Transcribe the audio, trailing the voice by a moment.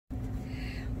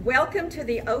Welcome to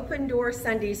the Open Door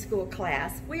Sunday School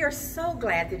class. We are so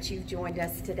glad that you've joined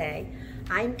us today.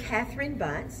 I'm Catherine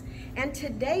Bunce, and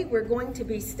today we're going to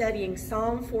be studying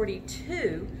Psalm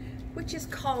 42, which is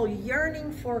called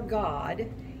Yearning for God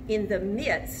in the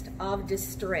Midst of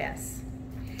Distress.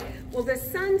 Well, the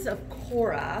sons of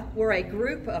Korah were a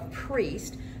group of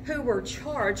priests who were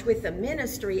charged with the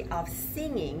ministry of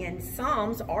singing, and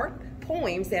psalms are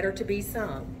poems that are to be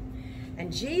sung.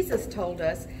 And Jesus told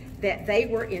us that they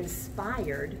were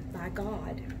inspired by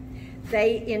God.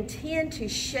 They intend to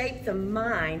shape the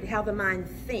mind, how the mind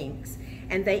thinks,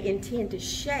 and they intend to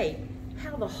shape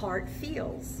how the heart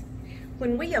feels.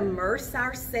 When we immerse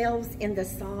ourselves in the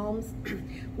Psalms,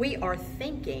 we are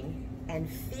thinking and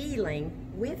feeling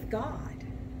with God.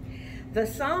 The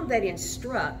Psalm that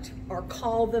instruct are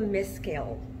called the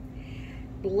Miskel.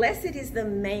 Blessed is the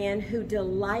man who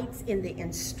delights in the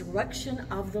instruction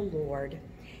of the Lord,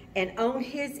 and on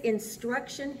his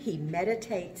instruction he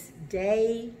meditates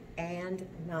day and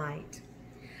night.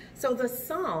 So the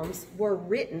Psalms were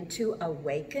written to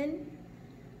awaken,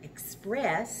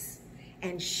 express,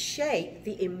 and shape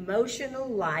the emotional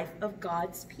life of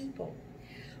God's people.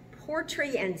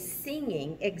 Poetry and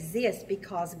singing exist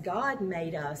because God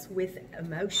made us with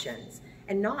emotions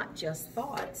and not just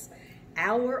thoughts.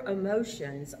 Our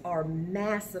emotions are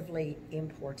massively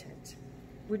important.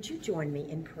 Would you join me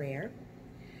in prayer?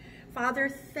 Father,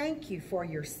 thank you for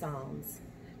your Psalms.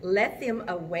 Let them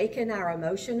awaken our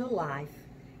emotional life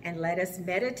and let us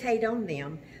meditate on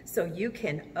them so you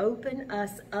can open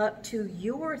us up to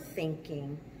your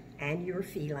thinking and your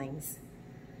feelings.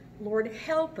 Lord,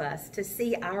 help us to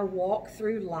see our walk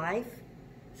through life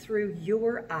through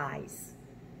your eyes.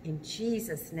 In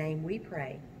Jesus' name we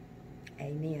pray.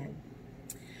 Amen.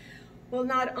 Well,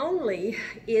 not only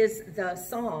is the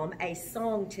psalm a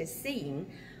song to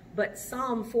sing, but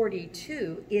Psalm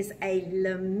 42 is a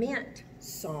lament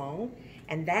song,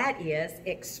 and that is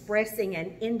expressing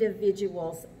an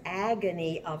individual's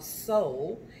agony of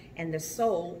soul, and the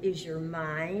soul is your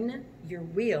mind, your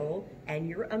will, and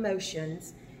your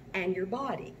emotions, and your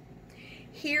body.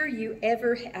 Have you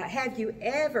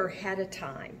ever had a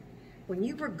time when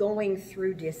you were going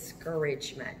through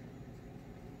discouragement,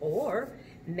 or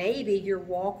maybe your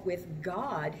walk with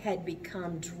God had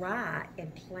become dry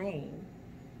and plain?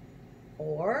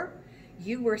 Or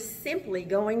you were simply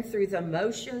going through the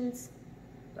motions,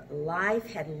 but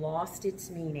life had lost its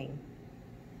meaning.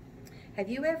 Have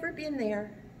you ever been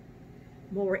there?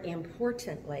 More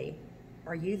importantly,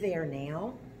 are you there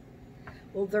now?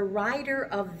 Well, the writer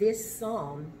of this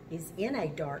psalm is in a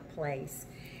dark place.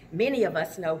 Many of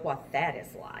us know what that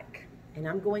is like. And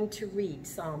I'm going to read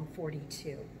Psalm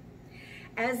 42.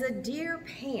 As a deer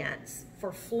pants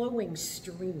for flowing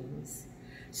streams,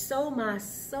 so my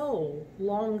soul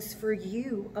longs for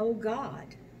you, O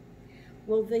God.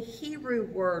 Well, the Hebrew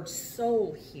word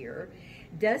soul here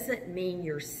doesn't mean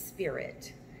your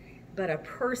spirit, but a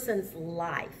person's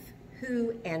life,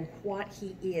 who and what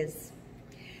he is.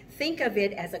 Think of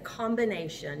it as a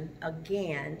combination,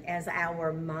 again, as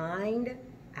our mind,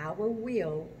 our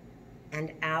will,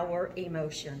 and our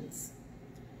emotions.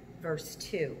 Verse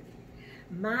 2,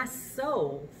 my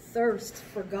soul thirsts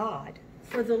for God,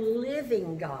 for the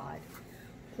living God.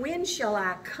 When shall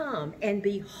I come and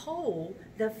behold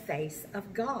the face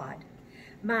of God?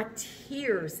 My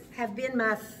tears have been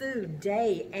my food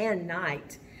day and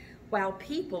night, while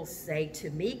people say to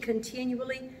me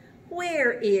continually,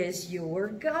 where is your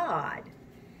God?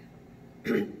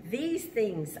 These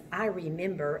things I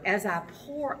remember as I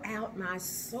pour out my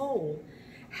soul,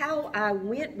 how I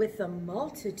went with the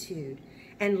multitude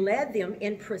and led them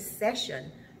in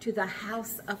procession to the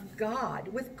house of God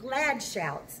with glad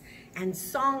shouts and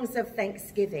songs of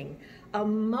thanksgiving, a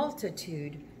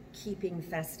multitude keeping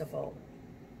festival.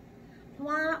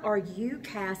 Why are you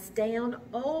cast down,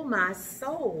 O my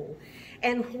soul?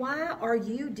 And why are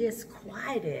you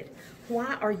disquieted?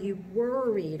 Why are you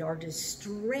worried or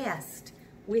distressed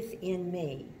within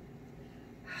me?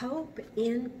 Hope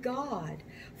in God,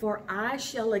 for I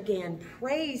shall again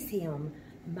praise him,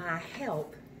 my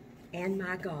help and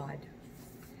my God.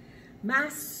 My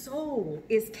soul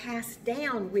is cast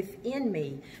down within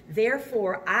me.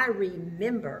 Therefore I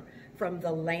remember from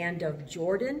the land of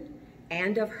Jordan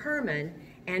and of Hermon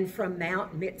and from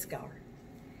Mount Mizgar.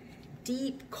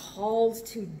 Deep calls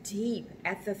to deep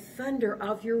at the thunder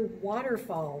of your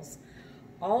waterfalls.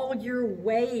 All your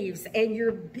waves and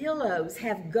your billows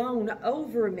have gone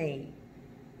over me.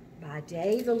 By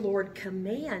day the Lord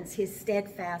commands his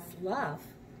steadfast love,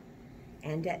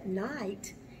 and at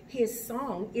night his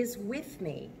song is with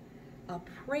me, a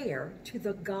prayer to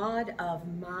the God of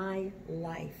my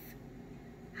life.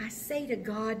 I say to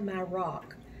God, my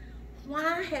rock,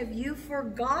 why have you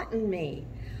forgotten me?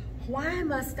 Why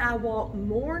must I walk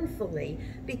mournfully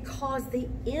because the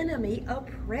enemy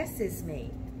oppresses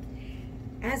me?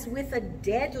 As with a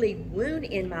deadly wound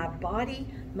in my body,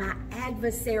 my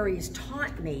adversaries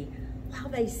taunt me, while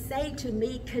they say to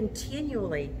me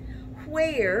continually,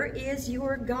 where is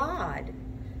your God?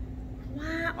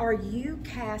 Why are you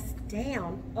cast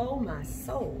down, O my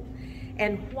soul?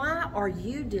 And why are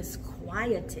you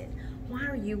disquieted? Why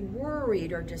are you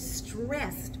worried or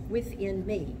distressed within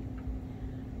me?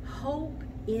 Hope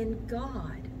in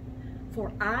God,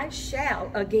 for I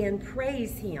shall again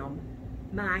praise him,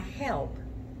 my help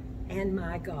and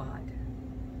my God.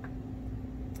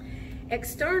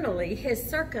 Externally, his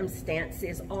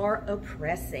circumstances are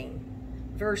oppressing.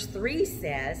 Verse 3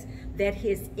 says that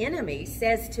his enemy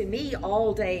says to me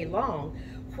all day long,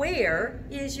 where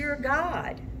is your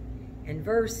God? And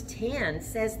verse 10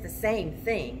 says the same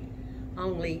thing,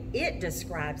 only it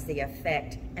describes the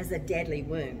effect as a deadly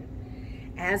wound.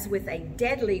 As with a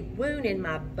deadly wound in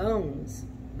my bones,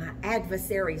 my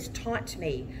adversaries taunt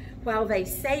me, while they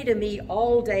say to me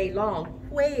all day long,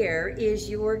 where is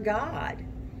your God?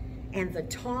 And the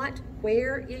taunt,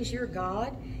 where is your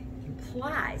God,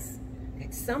 implies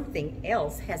that something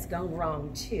else has gone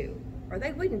wrong too, or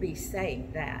they wouldn't be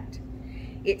saying that.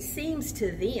 It seems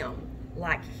to them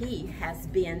like he has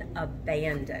been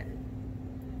abandoned.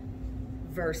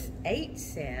 Verse 8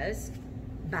 says,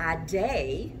 by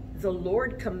day the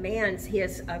Lord commands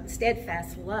his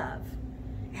steadfast love,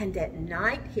 and at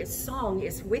night his song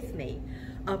is with me,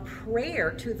 a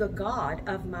prayer to the God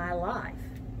of my life.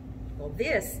 Well,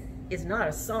 this is not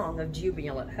a song of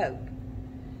jubilant hope.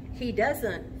 He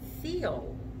doesn't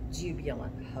feel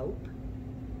jubilant hope,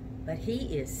 but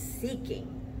he is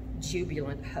seeking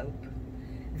jubilant hope.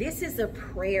 This is a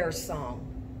prayer song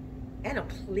and a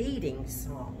pleading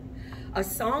song, a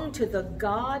song to the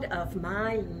God of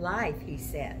my life, he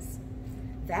says.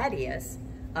 That is,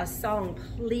 a song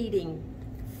pleading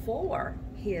for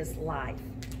his life.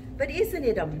 But isn't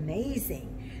it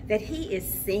amazing that he is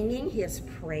singing his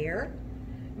prayer?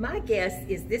 My guess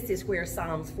is this is where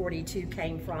Psalms 42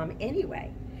 came from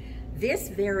anyway. This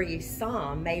very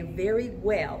psalm may very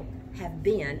well have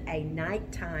been a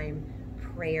nighttime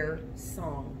prayer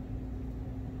song.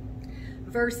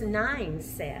 Verse 9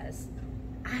 says,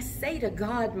 I say to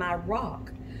God, my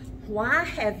rock, why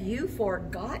have you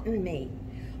forgotten me?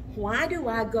 Why do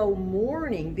I go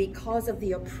mourning because of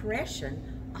the oppression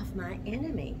of my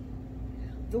enemy?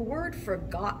 The word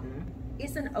forgotten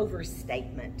is an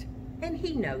overstatement, and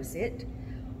he knows it.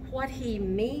 What he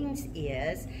means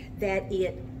is that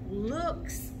it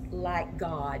looks like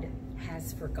God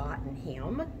has forgotten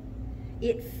him.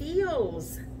 It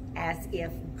feels as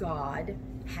if God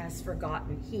has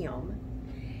forgotten him.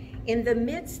 In the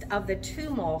midst of the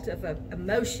tumult of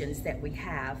emotions that we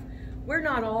have, we're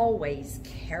not always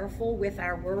careful with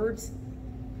our words,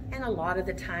 and a lot of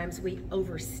the times we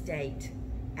overstate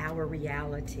our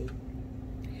reality.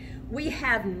 We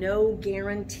have no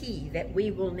guarantee that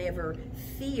we will never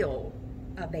feel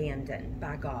abandoned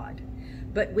by God,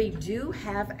 but we do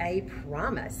have a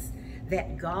promise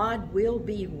that God will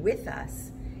be with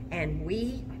us, and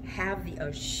we have the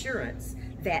assurance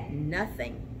that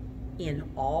nothing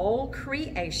in all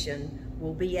creation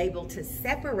will be able to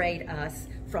separate us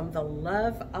from the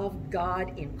love of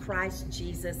God in Christ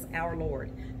Jesus our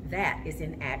Lord. That is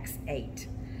in Acts 8.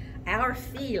 Our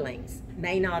feelings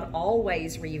may not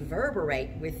always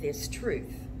reverberate with this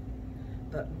truth,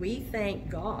 but we thank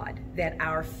God that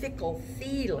our fickle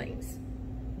feelings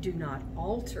do not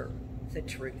alter the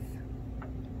truth.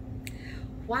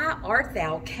 Why art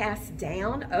thou cast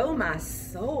down, O my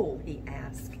soul, he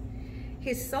asked.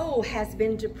 His soul has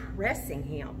been depressing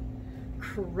him,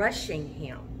 crushing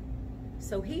him.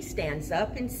 So he stands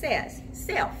up and says,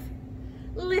 Self,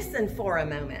 listen for a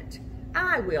moment.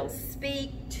 I will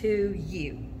speak to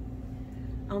you.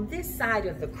 On this side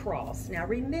of the cross, now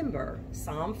remember,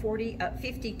 Psalm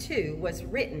 52 was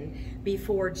written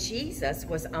before Jesus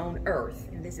was on earth.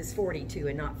 And this is 42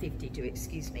 and not 52,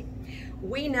 excuse me.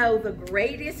 We know the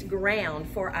greatest ground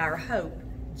for our hope,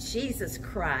 Jesus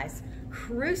Christ,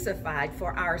 crucified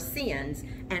for our sins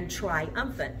and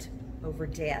triumphant over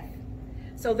death.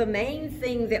 So the main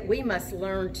thing that we must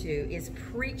learn to is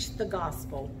preach the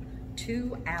gospel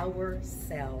to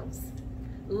ourselves.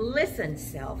 Listen,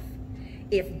 self,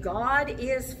 if God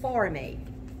is for me,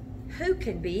 who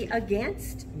can be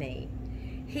against me?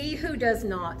 He who does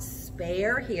not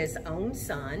spare his own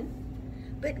son,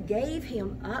 but gave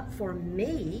him up for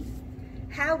me,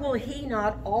 how will he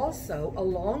not also,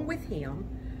 along with him,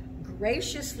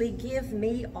 graciously give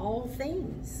me all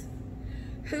things?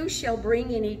 Who shall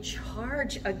bring any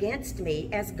charge against me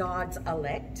as God's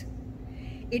elect?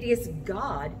 It is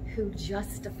God who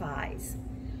justifies.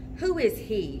 Who is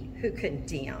he who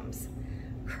condemns?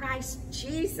 Christ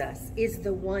Jesus is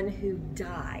the one who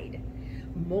died.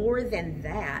 More than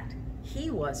that, he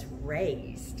was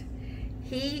raised.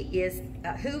 He is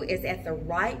who is at the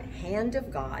right hand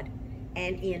of God,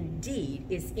 and indeed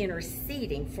is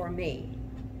interceding for me.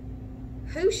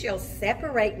 Who shall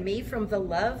separate me from the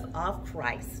love of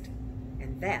Christ?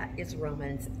 And that is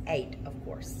Romans 8, of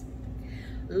course.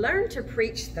 Learn to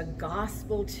preach the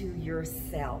gospel to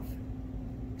yourself.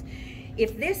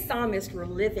 If this psalmist were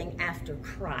living after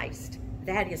Christ,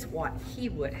 that is what he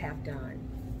would have done.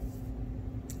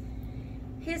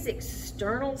 His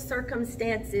external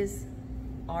circumstances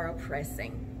are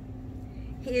oppressing.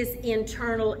 His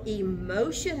internal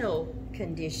emotional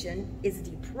condition is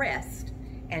depressed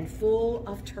and full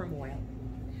of turmoil,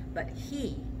 but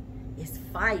he is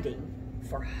fighting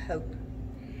for hope.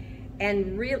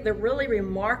 And the really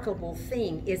remarkable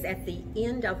thing is at the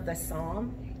end of the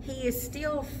psalm, he is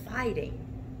still fighting,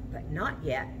 but not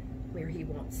yet where he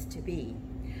wants to be.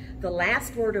 The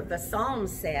last word of the psalm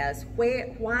says,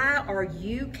 "Why are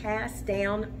you cast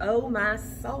down, O my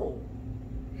soul?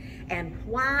 And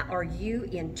why are you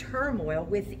in turmoil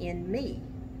within me?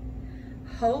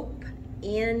 Hope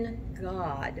in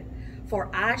God, for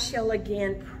I shall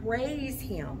again praise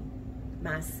him,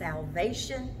 my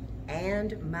salvation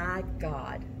and my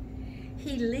God."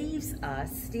 He leaves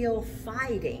us still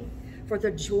fighting for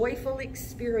the joyful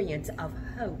experience of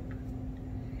hope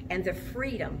and the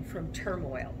freedom from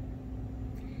turmoil.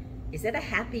 Is it a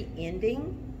happy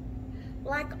ending?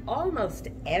 Like almost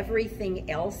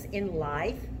everything else in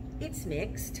life, it's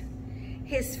mixed.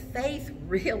 His faith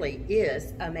really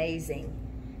is amazing,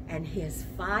 and his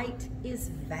fight is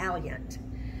valiant,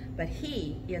 but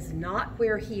he is not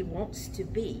where he wants to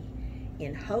be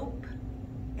in hope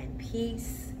and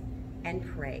peace and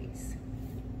praise.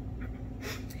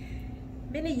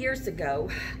 Many years ago,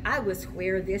 I was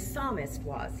where this psalmist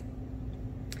was.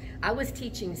 I was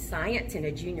teaching science in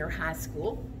a junior high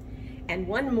school, and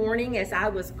one morning as I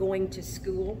was going to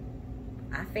school,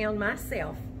 I found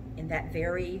myself in that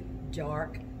very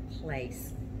dark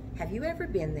place. Have you ever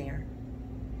been there?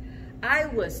 I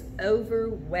was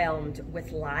overwhelmed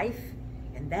with life,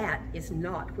 and that is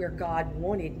not where God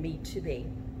wanted me to be.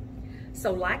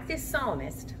 So like this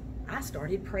psalmist, I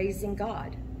started praising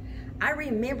God. I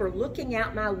remember looking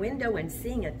out my window and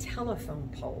seeing a telephone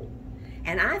pole.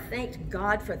 And I thanked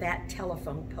God for that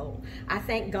telephone pole. I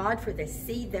thanked God for the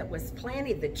seed that was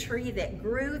planted, the tree that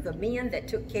grew, the men that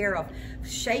took care of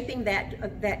shaping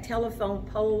that telephone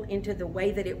pole into the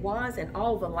way that it was, and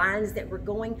all the lines that were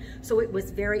going, so it was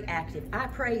very active. I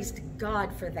praised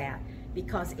God for that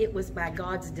because it was by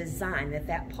God's design that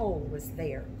that pole was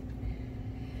there.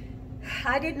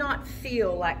 I did not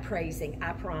feel like praising,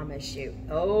 I promise you.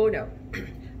 Oh no.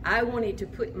 I wanted to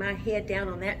put my head down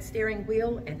on that steering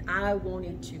wheel and I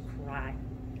wanted to cry.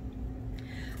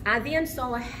 I then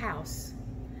saw a house,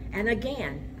 and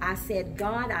again I said,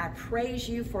 God, I praise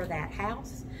you for that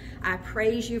house. I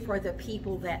praise you for the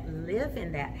people that live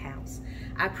in that house.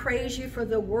 I praise you for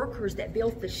the workers that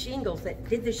built the shingles, that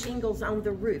did the shingles on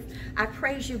the roof. I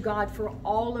praise you, God, for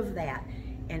all of that.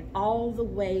 And all the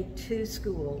way to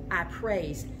school, I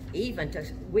praised, even to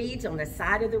weeds on the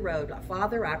side of the road.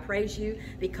 Father, I praise you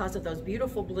because of those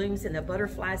beautiful blooms and the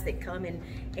butterflies that come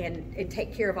and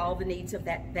take care of all the needs of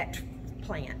that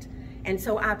plant. And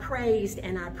so I praised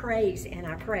and I praised and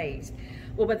I praised.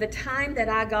 Well, by the time that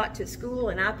I got to school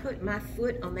and I put my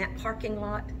foot on that parking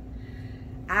lot,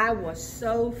 I was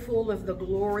so full of the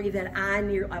glory that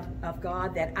of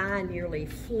God that I nearly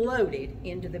floated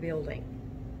into the building.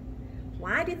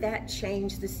 Why did that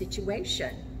change the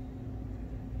situation?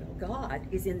 Well, God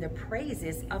is in the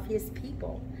praises of his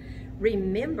people.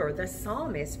 Remember, the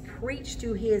psalmist preached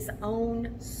to his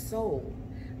own soul.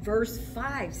 Verse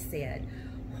 5 said,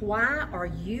 "Why are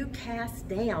you cast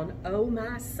down, O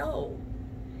my soul?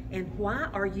 And why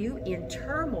are you in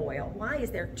turmoil?" Why is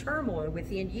there turmoil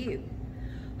within you?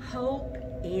 Hope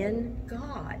in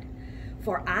God,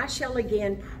 for I shall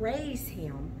again praise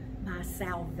him, my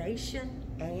salvation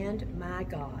and my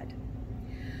God.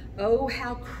 Oh,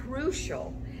 how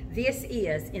crucial this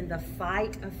is in the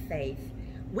fight of faith.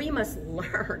 We must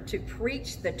learn to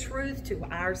preach the truth to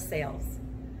ourselves.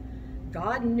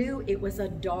 God knew it was a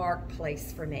dark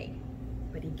place for me,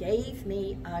 but he gave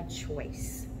me a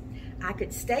choice. I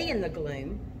could stay in the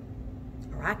gloom,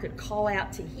 or I could call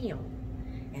out to him.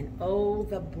 And oh,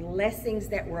 the blessings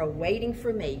that were awaiting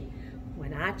for me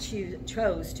when I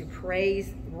chose to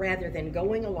praise rather than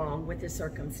going along with the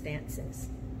circumstances.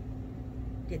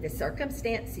 Did the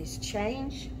circumstances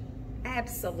change?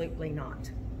 Absolutely not.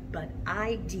 But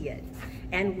I did.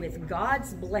 And with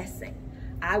God's blessing,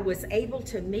 I was able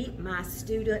to meet my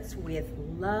students with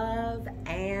love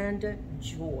and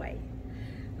joy.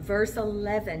 Verse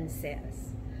 11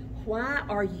 says, "Why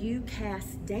are you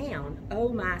cast down, O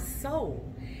my soul?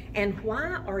 And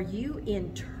why are you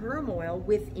in turmoil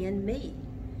within me?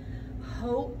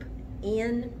 Hope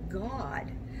in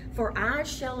God, for I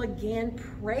shall again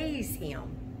praise him,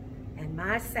 and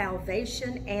my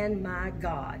salvation and my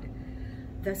God."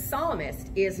 The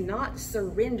psalmist is not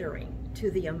surrendering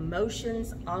to the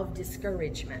emotions of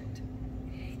discouragement.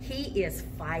 He is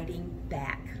fighting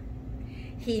back.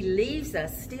 He leaves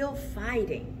us still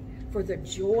fighting for the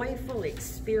joyful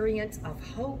experience of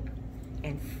hope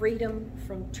and freedom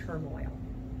from turmoil.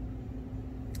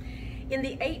 In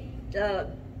the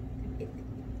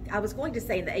I was going to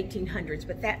say in the 1800s,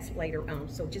 but that's later on,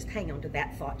 so just hang on to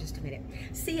that thought just a minute.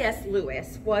 C.S.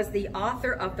 Lewis was the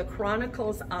author of the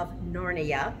Chronicles of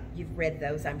Narnia. You've read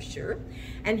those, I'm sure.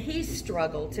 And he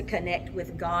struggled to connect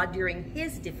with God during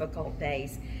his difficult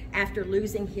days after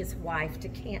losing his wife to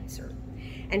cancer.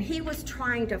 And he was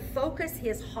trying to focus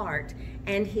his heart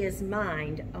and his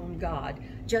mind on God,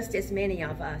 just as many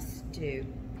of us do.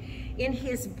 In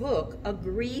his book, A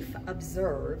Grief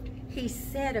Observed, he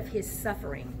said of his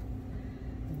suffering,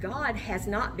 "God has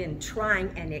not been trying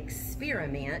an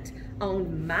experiment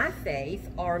on my faith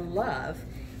or love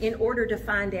in order to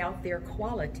find out their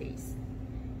qualities.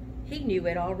 He knew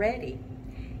it already.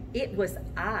 It was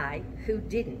I who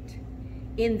didn't.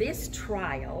 In this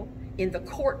trial, in the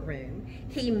courtroom,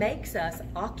 he makes us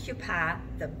occupy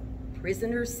the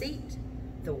prisoner's seat,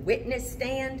 the witness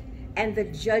stand, and the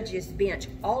judge's bench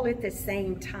all at the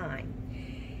same time.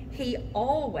 He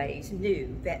always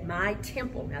knew that my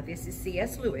temple," now this is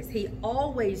C.S. Lewis, "he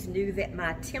always knew that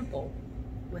my temple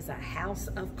was a house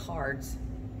of cards.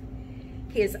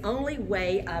 His only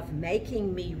way of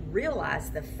making me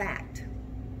realize the fact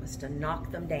was to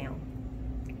knock them down.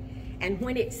 And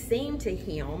when it seemed to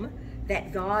him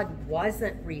that God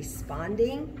wasn't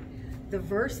responding, the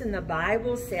verse in the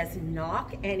Bible says,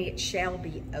 'Knock and it shall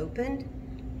be opened.'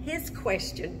 His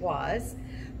question was,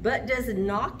 'But does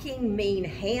knocking mean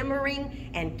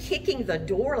hammering and kicking the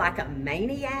door like a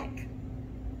maniac?'"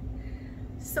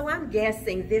 So I'm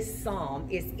guessing this psalm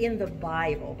is in the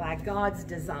Bible by God's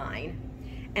design,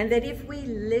 and that if we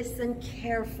listen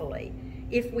carefully,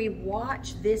 if we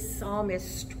watch this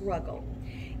psalmist struggle,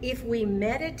 if we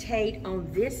meditate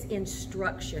on this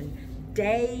instruction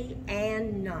day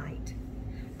and night,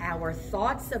 our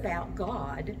thoughts about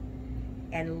God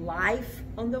and life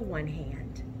on the one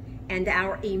hand, and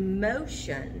our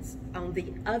emotions on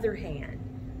the other hand,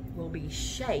 will be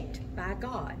shaped by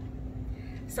God.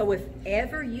 So if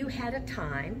ever you had a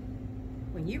time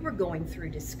when you were going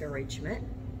through discouragement,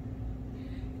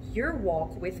 your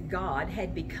walk with God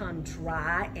had become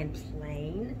dry and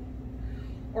plain,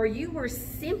 or you were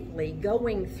simply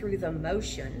going through the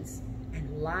motions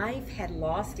and life had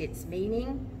lost its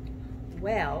meaning,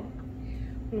 well,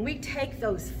 when we take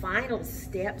those final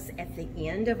steps at the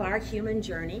end of our human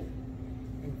journey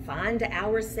and find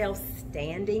ourselves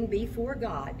standing before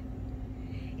God,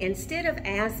 instead of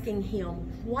asking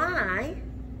him why,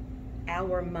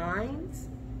 our minds,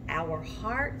 our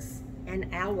hearts, and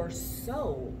our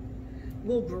soul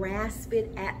will grasp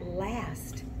it at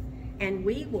last, and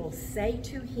we will say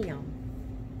to him,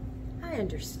 "I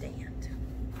understand."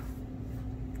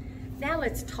 Now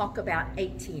let's talk about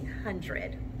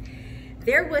 1800.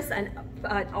 There was an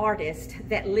artist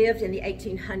that lived in the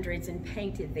 1800s and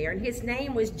painted there, and his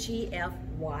name was G.F.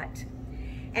 Watt.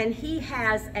 And he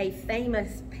has a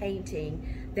famous painting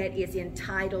that is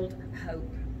entitled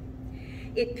Hope.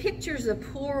 It pictures a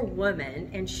poor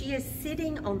woman, and she is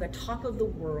sitting on the top of the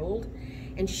world,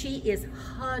 and she is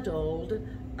huddled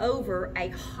over a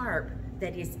harp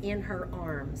that is in her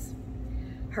arms.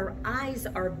 Her eyes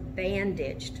are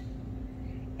bandaged,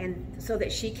 and so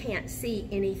that she can't see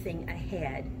anything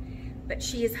ahead. But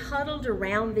she is huddled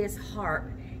around this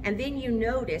harp, and then you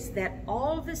notice that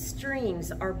all the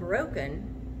strings are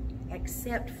broken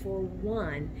except for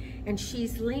one, and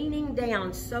she's leaning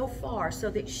down so far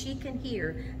so that she can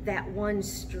hear that one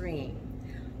string.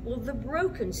 Well, the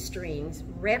broken strings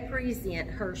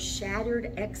represent her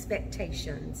shattered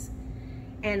expectations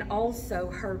and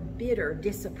also her bitter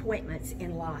disappointments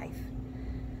in life.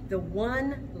 The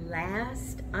one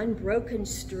last unbroken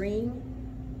string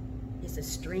is a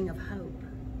string of hope.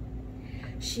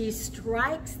 She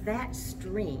strikes that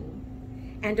string,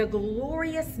 and a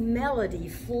glorious melody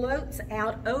floats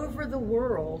out over the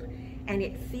world, and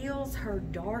it fills her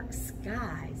dark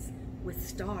skies with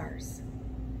stars.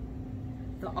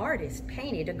 the artist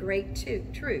painted a great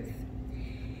truth.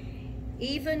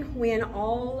 Even when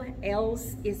all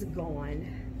else is gone,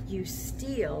 you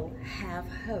still have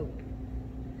hope.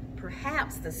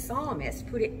 Perhaps the psalmist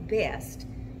put it best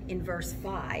in verse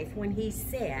 5 when he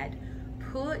said,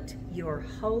 "Put your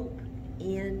hope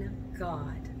in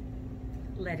God."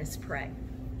 Let us pray.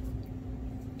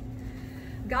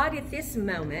 God, at this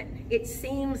moment, it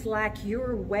seems like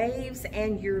your waves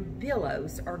and your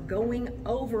billows are going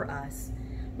over us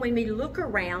when we look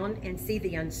around and see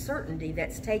the uncertainty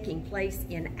that's taking place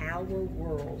in our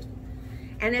world.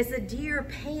 And as a deer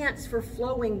pants for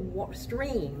flowing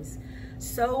streams,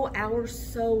 so our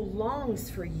soul longs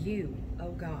for you,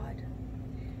 O God.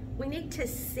 We need to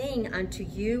sing unto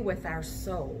you with our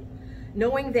soul,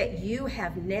 knowing that you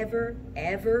have never,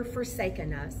 ever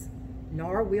forsaken us,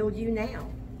 nor will you now.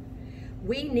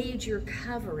 We need your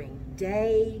covering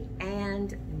day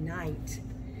and night.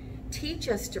 Teach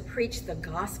us to preach the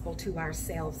gospel to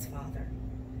ourselves, Father.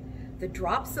 The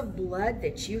drops of blood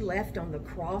that you left on the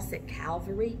cross at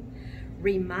Calvary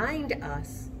remind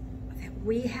us that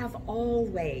we have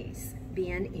always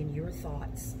been in your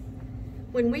thoughts.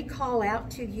 When we call out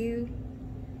to you,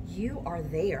 you are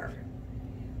there.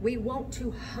 We want to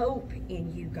hope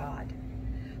in you, God,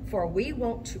 for we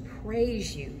want to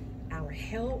praise you, our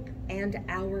help and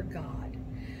our God.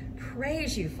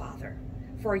 Praise you, Father,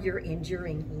 for your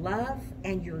enduring love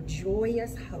and your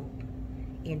joyous hope.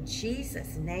 In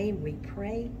Jesus' name we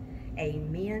pray,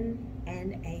 amen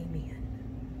and amen.